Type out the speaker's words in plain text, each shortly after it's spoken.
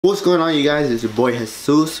What's going on, you guys? It's your boy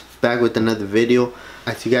Jesus back with another video.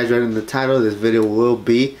 As you guys read in the title, this video will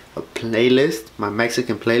be a playlist, my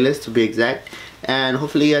Mexican playlist to be exact, and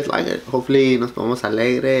hopefully you guys like it. Hopefully nos ponemos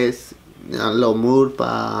alegres, a little mood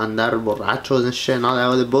para andar borrachos and shit and all that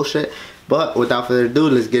other bullshit. But without further ado,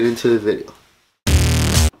 let's get into the video.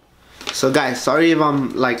 So guys, sorry if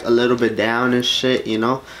I'm like a little bit down and shit, you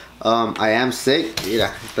know. I am sick.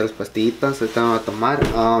 Mira, estas pastillitas se están a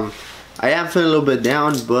tomar. I am feeling a little bit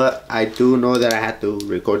down, but I do know that I had to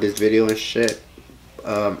record this video and shit.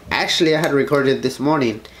 Actually, I had recorded it this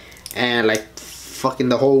morning and like fucking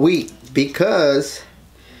the whole week because,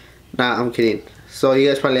 nah, I'm kidding. So you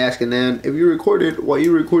guys probably asking then, if you recorded, why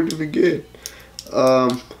you recording again?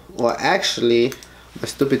 Well, actually, my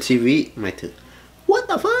stupid TV, what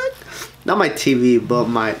the fuck? Not my TV, but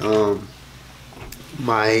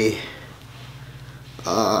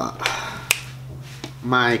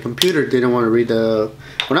my computer didn't want to read the,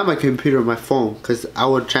 well, not my computer, my phone, because I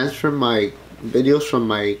would transfer my videos from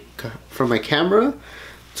my camera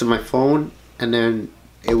to my phone, and then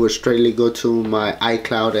it would straightly go to my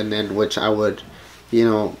iCloud, and then which I would, you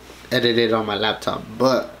know, edit it on my laptop.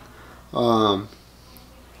 But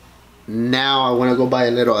now I want to go buy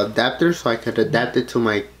a little adapter so I could adapt it to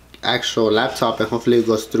my actual laptop, and hopefully it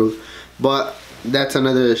goes through. But that's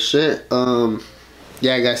another shit.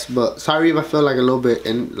 Yeah guys, but sorry if I feel like a little bit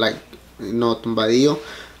in, like, you know, tumbadillo,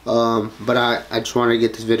 but I just want to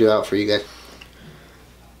get this video out for you guys.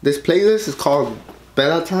 This playlist is called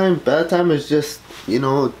Bella Time. Bella Time is just, you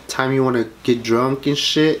know, time you want to get drunk and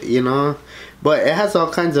shit, you know, but it has all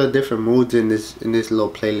kinds of different moods in this little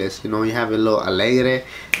playlist. You know, you have a little alegre,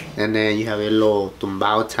 and then you have a little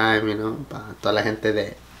tumbao time, you know, para toda la gente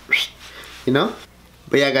de, you know.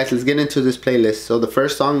 But yeah guys, let's get into this playlist. So the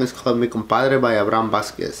first song is called Mi Compadre by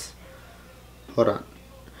Vazquez. Hold on.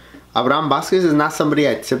 Vazquez is not somebody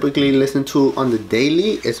I typically listen to on the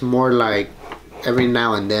daily. It's more like every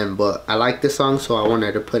now and then, but I like this song, so I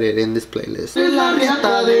wanted to put it in this playlist. La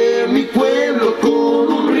riata de mi pueblo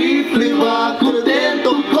con un rifle va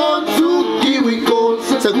contento con su kiwi con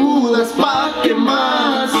sacudas pa' que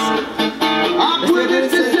más.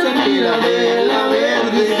 Acuérdense sentir la vela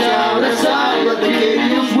verde y abrazar a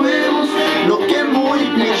pequeños huevos, no que muy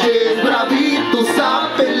clichés bravitos a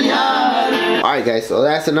pelear. Alright guys, so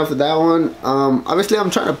that's enough of that one. Obviously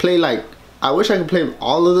I'm trying to play, like, I wish I could play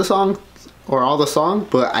all of the songs or all the songs,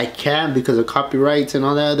 but I can't because of copyrights and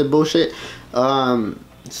all that other bullshit.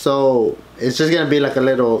 So it's just gonna be like a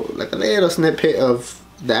little snippet of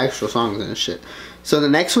the actual songs and shit. So the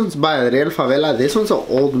next one's by Adriel, Favela. This one's an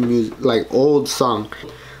old music, like old song,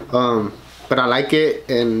 but I like it,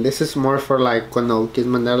 and this is more for like cuando quieres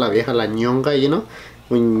mandar a la vieja la ñonga, you know,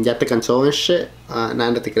 when ya te cansó and shit.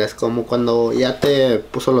 Nada, no te creas, como cuando ya te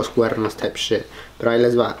puso los cuernos type shit. Pero ahí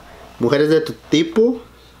les va. Mujeres de tu tipo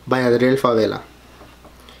by Adriel, Favela.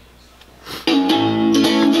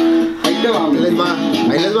 Ahí les va,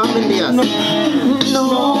 bendigas. No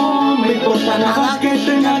me importa nada que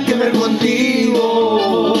tenga que ver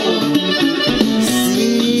contigo.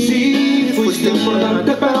 Sí, fuiste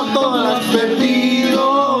importante, pero todo lo has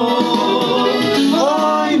perdido.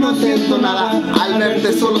 Hoy no siento nada al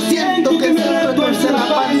verte, solo siento que se me retuerce la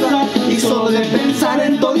panza. Y solo de pensar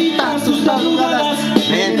en toditas sus tarugadas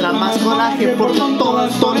me entra más coraje porque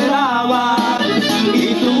todas toleraba.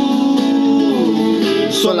 Y tú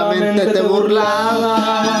solamente te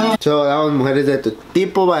burlabas. So that was Mujeres de tu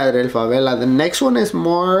tipo by Adriel, Favela. The next one is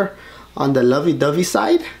more on the lovey-dovey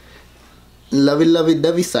side.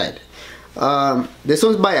 Lovey-dovey side. This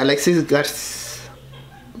one's by Alexis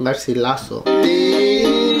Garcilazo.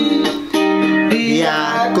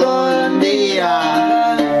 Día con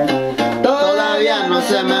día, todavía no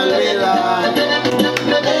se me olvida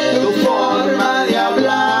tu forma de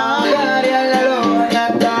hablar.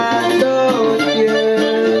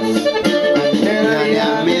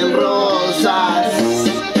 Daría mil rosas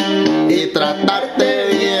y tratarte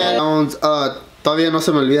bien. Todavía no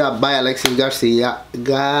se me olvida by Alexis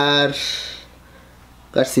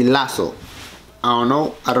Garcilazo. I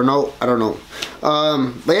don't know.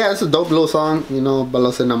 But yeah, it's a dope little song, you know, para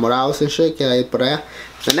los enamorados and shit que hay por allá.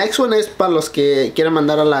 The next one is para los que quieren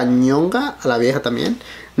mandar a la ñonga, a la vieja también.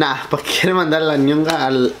 Nah, para que quieren mandar a la ñonga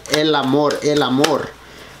al el amor.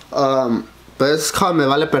 But it's called Me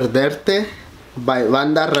Vale Perderte by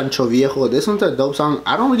Banda, Rancho Viejo. This one's a dope song.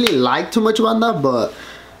 I don't really like too much Banda, but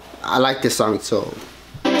I like this song, so.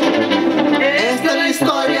 Esta es la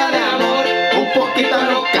historia de amor, un poquito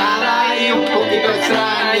alocada y un poquito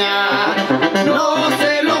extraña. No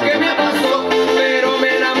sé lo que me pasó, pero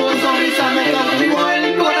me enamoró, sonrisa me cautivó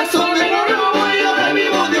el corazón, me voló y ahora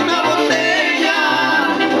vivo de una botella.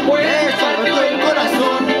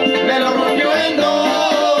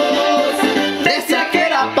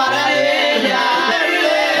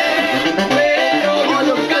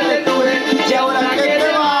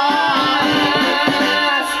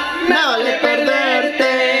 vale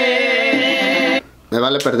perderte. Me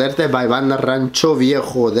vale perderte by Banda, Rancho,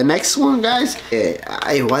 Viejo. The next one, guys,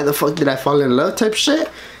 why the fuck did I fall in love type shit.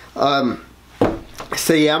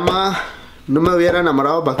 Se llama No Me Hubiera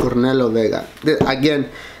Enamorado by Cornelio, Vega. Again,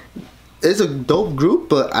 it's a dope group,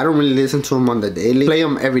 but I don't really listen to them on the daily. Play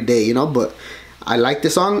them every day, you know, but I like the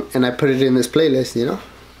song and I put it in this playlist, you know.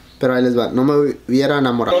 Pero ahí les va, No Me Hubiera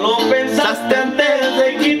Enamorado. No lo pensaste antes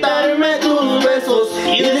de quitarme tus besos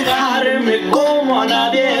y dejarme como a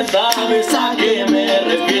nadie sabes a qué me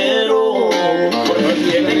refiero. Porque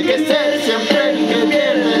tiene que ser siempre el que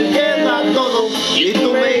pierde, el que da todo. Y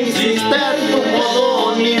tú me hiciste a tu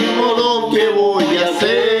modo, ni modo, ¿qué voy a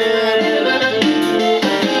hacer?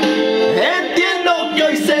 Entiendo que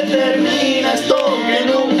hoy se termina esto que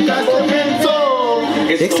nunca comenzó.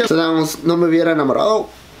 Estamos No Me Hubiera Enamorado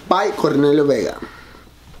by Cornelio Vega.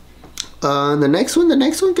 The next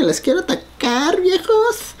one que les quiero atacar,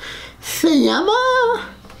 viejos, se llama...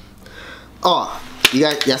 Oh, you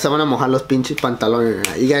guys, ya se van a mojar los pinches pantalones right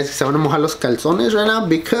now. You guys se van a mojar los calzones right now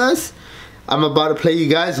because I'm about to play you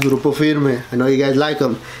guys Grupo Firme. I know you guys like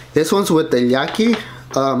them. This one's with the Yaki.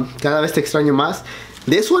 Cada vez te extraño más.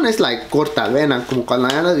 This one is like cortavena, como cuando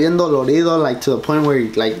andas bien dolorido, like to the point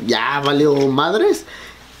where like ya valió madres.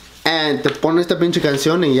 And te pones esta pinche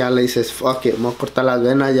canción y ya le dices, fuck it, me voy a cortar las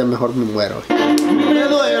venas, ya mejor me muero. Me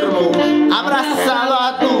duermo abrazado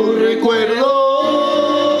a tu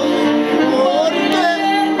recuerdo,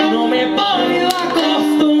 porque no me he podido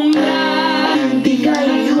acostumbrar. Y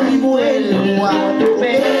caigo y vuelvo a tu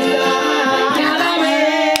besar cada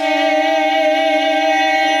vez.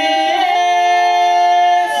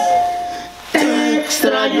 Te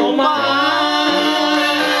extraño más.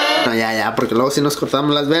 No, ya, porque luego si nos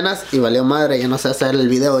cortamos las venas y valió madre, ya no sé hacer el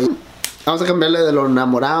video. Vamos a cambiarle de lo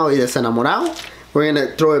enamorado y desenamorado. We're gonna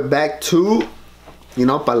throw it back to, you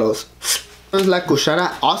know, palos. It's La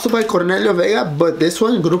Kushara, also by Cornelio Vega, but this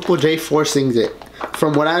one, Grupo J4 sings it.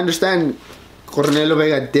 From what I understand, Cornelio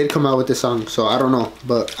Vega did come out with this song, so I don't know,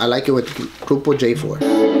 but I like it with Grupo J4.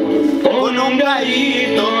 Con un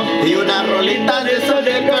gallito y una rolita de esos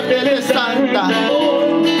de carteles Santa,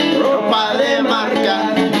 ropa de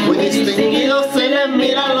marca, muy distinguido se le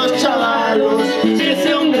miran los chavalos. Que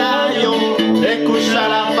sea un gallo,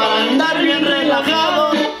 escuchará para andar bien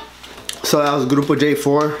relajado. So that was Grupo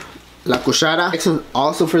J4, La Kushara. Next one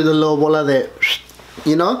also for the little bola de,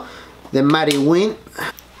 you know, the Matty Win.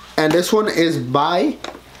 And this one is by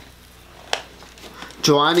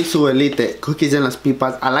Joan y su Elite, Cookies en las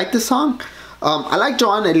Pipas. I like the song. I like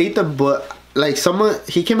Joan Elite, but like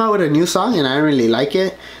he came out with a new song and I didn't really like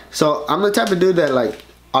it. So I'm the type of dude that like,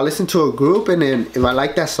 I'll listen to a group and then if I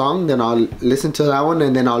like that song, then I'll listen to that one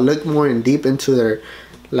and then I'll look more in deep into their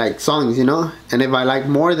like songs, you know. And if I like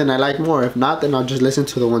more, then I like more. If not, then I'll just listen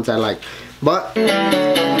to the ones I like. But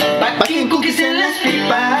Paquen cookies en las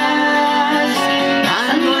pipas,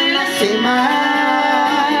 ando en la cima,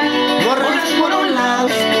 borras por un lado,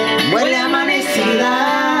 huele amanecida,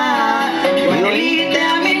 con Elite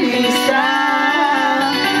administra.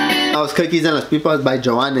 that was Cookies en las Pipas by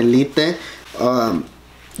Joan Elite.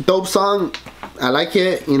 Dope song, I like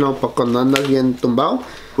it, you know, pa' cuando andas bien tumbao,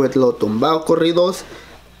 with lo tumbao corridos.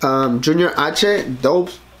 Junior H, dope.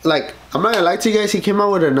 Like, I'm not gonna lie to you guys, he came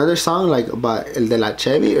out with another song like about El de la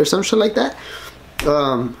Chevy or some shit like that.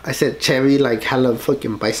 I said Chevy like hella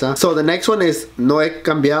fucking paisa. So the next one is No He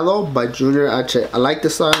Cambiado by Junior H. I like the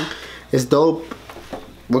song, it's dope.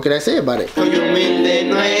 What can I say about it? Soy humilde,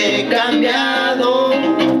 no he cambiado,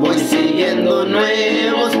 voy siguiendo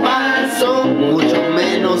nuevos pasos, mucho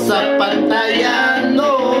menos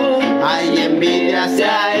apantallando. Hay envidia, si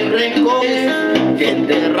hay rencor,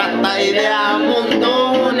 gente rata y de a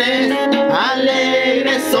montones.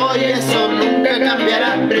 Alegre soy, eso nunca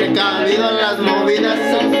cambiará. Precavido en las movidas,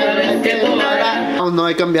 son cargas que tomará. No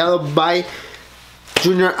He Cambiado by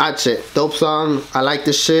Junior H. Dope song. I like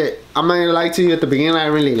this shit. I'm not gonna lie to you, at the beginning I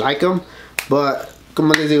really like him, but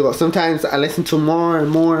como les digo, sometimes I listen to more and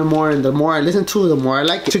more and more, and the more I listen to, the more I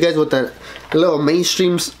like it. You guys with the little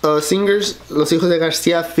mainstream singers, Los Hijos de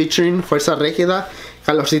Garcia featuring Fuerza Régida,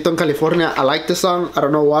 Calorsito in California. I like the song. I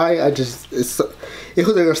don't know why.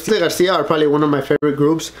 Hijos de Garcia are probably one of my favorite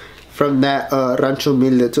groups from that Rancho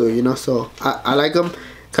Humilde too, you know. So I like them.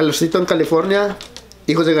 Calorsito in California,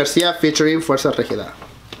 Hijos de Garcia featuring Fuerza Régida.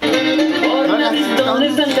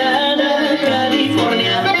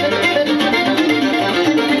 California,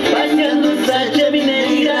 paseando esa Chevy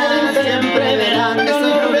negra, siempre verán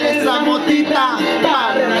esa motita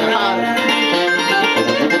para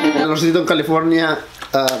Calorsito en California,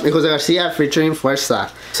 Hijos de Garcia featuring Fuerza.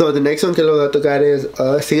 So the next one que lo voy a tocar es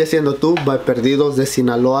Sigue Siendo Tú by Perdidos de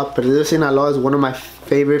Sinaloa. Perdidos de Sinaloa is one of my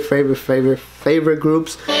favorite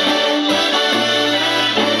groups. Al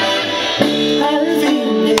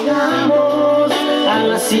fin llegamos a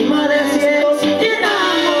la cima del cielo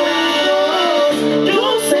enamorados.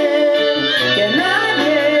 Yo sé que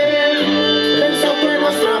nadie pensó que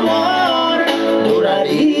nuestro amor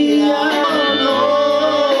duraría.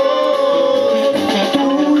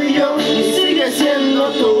 Tú y yo, y sigue siendo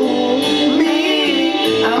tú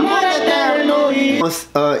mi amor eterno.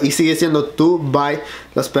 Y Sigue Siendo Tú by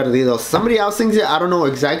Los Perdidos. Somebody else sings it. I don't know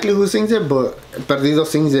exactly who sings it, but Perdidos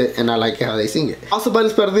sings it and I like how they sing it. Also by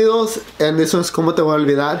Los Perdidos, and this one's Como Te Voy a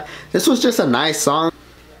Olvidar. This was just a nice song.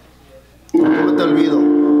 Como Te Olvido.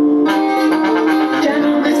 Ya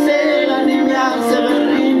no me cela ni me hace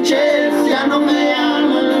berrinches, ya no me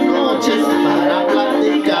llama las noches para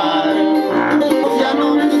platicar. Ya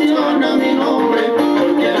no menciona mi nombre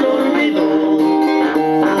porque lo olvidó.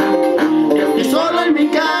 Que solo en mi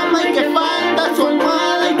cama y que falta su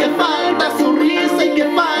almohada y que falta su risa y que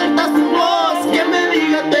falta su voz que me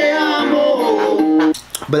diga te amo.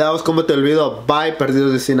 But that was Como Te Olvido by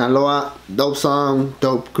Perdidos de Sinaloa. Dope song,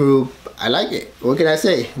 dope group. I like it. What can I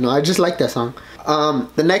say? No, I just like that song.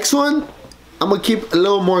 The next one, I'm gonna keep a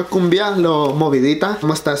little more cumbia, a little movidita.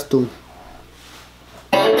 ¿Cómo estás tú?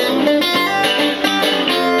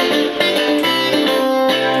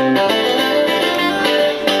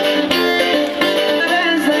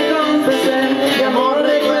 Mi amor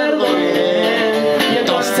recuerdo bien. Y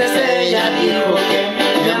entonces ella dijo que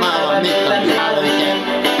me amaba a mí también y que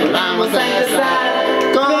volvamos a empezar.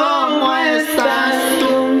 ¿Cómo estás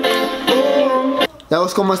tú? That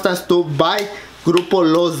was Como Estás Tú by Grupo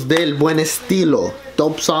Los del Buen Estilo.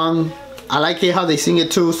 Dope song. I like it how they sing it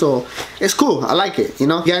too, so it's cool. I like it, you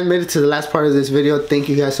know. You guys made it to the last part of this video. Thank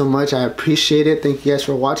you guys so much. I appreciate it. Thank you guys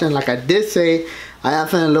for watching. Like I did say, I am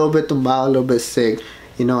feeling a little bit tumbado, a little bit sick,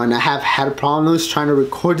 you know, and I have had problems trying to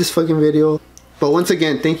record this fucking video. But once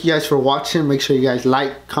again, thank you guys for watching. Make sure you guys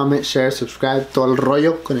like, comment, share, subscribe. Todo el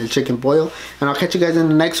rollo con el chicken pollo. And I'll catch you guys in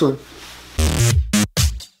the next one.